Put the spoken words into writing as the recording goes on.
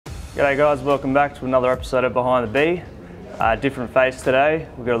G'day guys, welcome back to another episode of Behind the Bee. Different face today.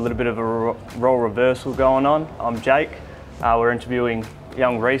 We've got a little bit of a role reversal going on. I'm Jake. We're interviewing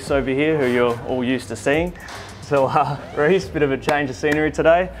young Reese over here, who you're all used to seeing. So Reese, bit of a change of scenery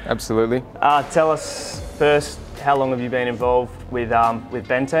today. Absolutely. Tell us first, how long have you been involved with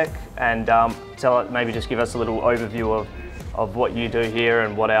Bentec, and maybe just give us a little overview of what you do here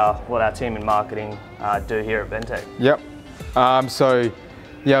and what our team in marketing do here at Bentec. Yep.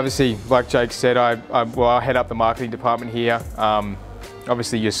 Yeah, obviously, like Jake said, I head up the marketing department here.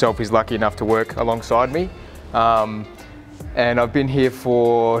 Obviously, yourself is lucky enough to work alongside me. And I've been here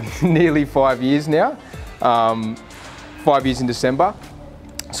for nearly 5 years now, 5 years in December.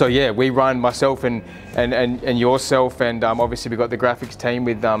 So yeah, we run myself and yourself, and obviously we've got the graphics team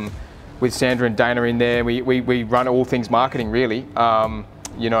with Sandra and Dana in there. We run all things marketing really,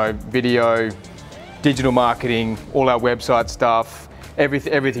 you know, video, digital marketing, all our website stuff,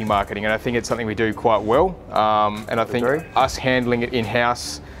 everything marketing, and I think it's something we do quite well. And I think us handling it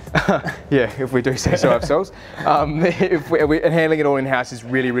in-house, yeah, if we do say so ourselves, if we're handling it all in-house is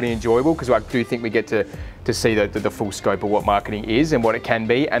really, really enjoyable, because I do think we get to see the full scope of what marketing is and what it can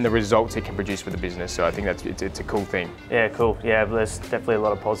be and the results it can produce for the business. So I think it's a cool thing. Yeah, cool. Yeah, there's definitely a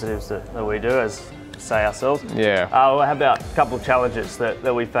lot of positives that we do, as say ourselves. Yeah. How about a couple of challenges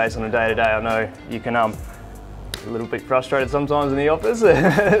that we face on a day-to-day? I know you can a little bit frustrated sometimes in the office.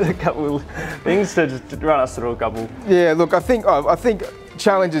 A couple of things to just run us through a couple. Yeah, look, I think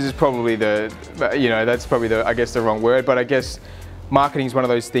challenges is probably that's probably I guess the wrong word, but I guess marketing is one of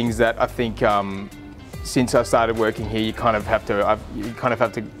those things that I think since I started working here, you kind of have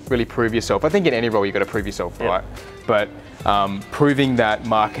to really prove yourself. I think in any role you've got to prove yourself, right? But proving that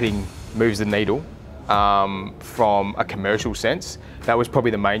marketing moves the needle from a commercial sense, that was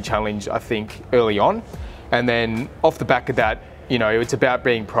probably the main challenge I think early on. And then off the back of that, you know, it's about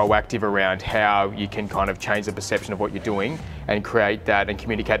being proactive around how you can kind of change the perception of what you're doing and create that and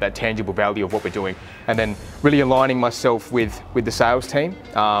communicate that tangible value of what we're doing. And then really aligning myself with the sales team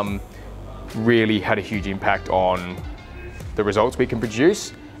really had a huge impact on the results we can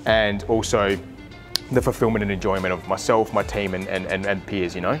produce, and also the fulfillment and enjoyment of myself, my team, and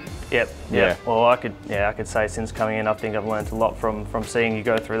peers, you know? Yep. Yeah. Well, I could say since coming in, I think I've learned a lot from seeing you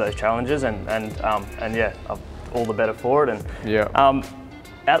go through those challenges, and yeah, all the better for it. And yeah.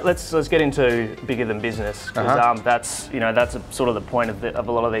 Let's get into bigger than business, because that's sort of the point of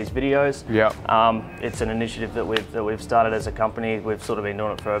a lot of these videos. Yeah. It's an initiative that we've started as a company. We've sort of been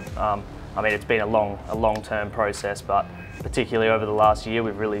doing it for I mean, it's been a long-term process, but particularly over the last year,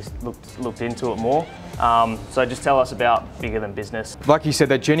 we've really looked into it more. So just tell us about bigger than business. Like you said,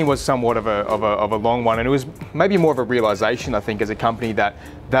 that journey was somewhat of a long one, and it was maybe more of a realization, I think, as a company, that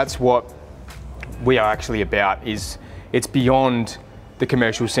that's what we are actually about. It's beyond the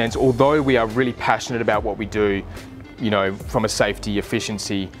commercial sense. Although we are really passionate about what we do, you know, from a safety,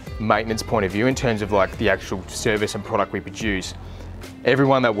 efficiency, maintenance point of view, in terms of like the actual service and product we produce,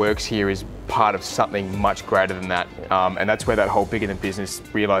 everyone that works here is part of something much greater than that. And that's where that whole bigger than business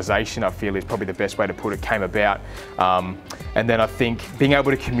realization, I feel, is probably the best way to put it, came about. And then I think being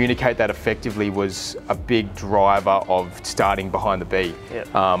able to communicate that effectively was a big driver of starting Behind the Bee.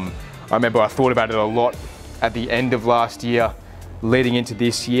 I remember I thought about it a lot at the end of last year, leading into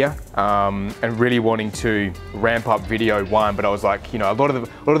this year, and really wanting to ramp up video one. But I was like, you know, a lot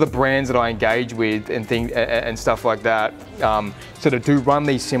of the brands that I engage with and things and stuff like that sort of do run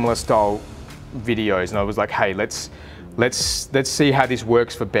these similar style videos, and I was like, hey, let's see how this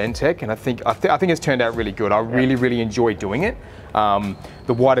works for Bentec. And I think it's turned out really good. I really enjoy doing it.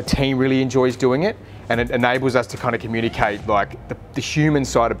 The wider team really enjoys doing it, and it enables us to kind of communicate like the human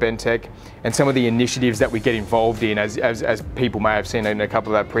side of Bentec and some of the initiatives that we get involved in, as people may have seen in a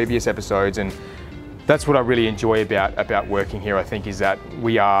couple of our previous episodes. And that's what I really enjoy about working here, I think, is that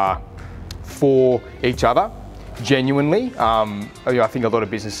we are for each other, genuinely. I think a lot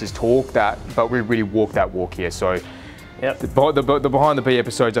of businesses talk that, but we really walk that walk here. So the Behind the Bee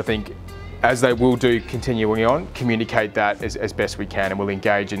episodes, I think, as they will do continuing on, communicate that as best we can, and we'll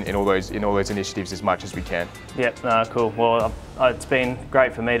engage in all those initiatives as much as we can. Yep, cool. Well, it's been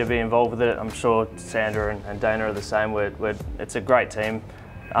great for me to be involved with it. I'm sure Sandra and Dana are the same. It's a great team,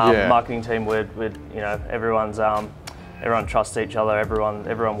 marketing team. You know, everyone trusts each other.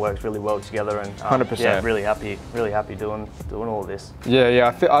 Everyone works really well together, and 100%. Yeah, really happy doing all of this.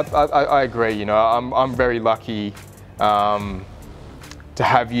 Yeah, I agree. You know, I'm very lucky to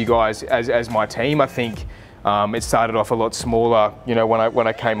have you guys as my team. I think it started off a lot smaller, you know, when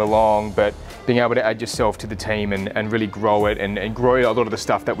I came along, but being able to add yourself to the team and really grow it and grow a lot of the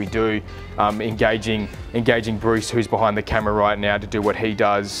stuff that we do, engaging Bruce, who's behind the camera right now, to do what he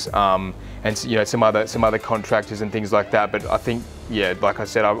does, and you know, some other contractors and things like that. But I think, yeah, like I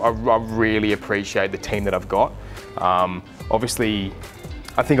said, I really appreciate the team that I've got. Obviously,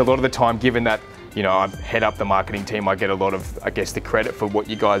 I think a lot of the time, given that, you know, I head up the marketing team, I get a lot of, I guess, the credit for what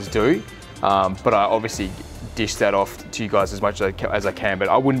you guys do. But I obviously dish that off to you guys as much as I can. But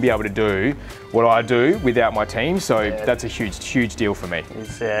I wouldn't be able to do what I do without my team. So yeah, that's a huge deal for me.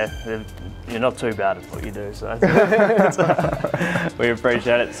 Yeah, you're not too bad at what you do, so we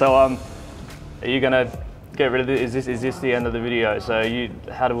appreciate it. So, are you gonna get rid of this? Is this the end of the video? So,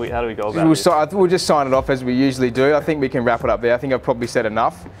 how do we go about it? We'll just sign it off as we usually do. I think we can wrap it up there. I think I've probably said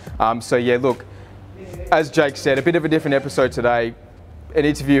enough. So yeah, look, as Jake said, a bit of a different episode today. An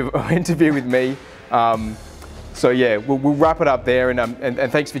interview with me. So yeah, we'll wrap it up there,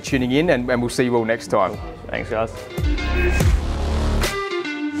 and thanks for tuning in, and we'll see you all next time. Thanks, guys.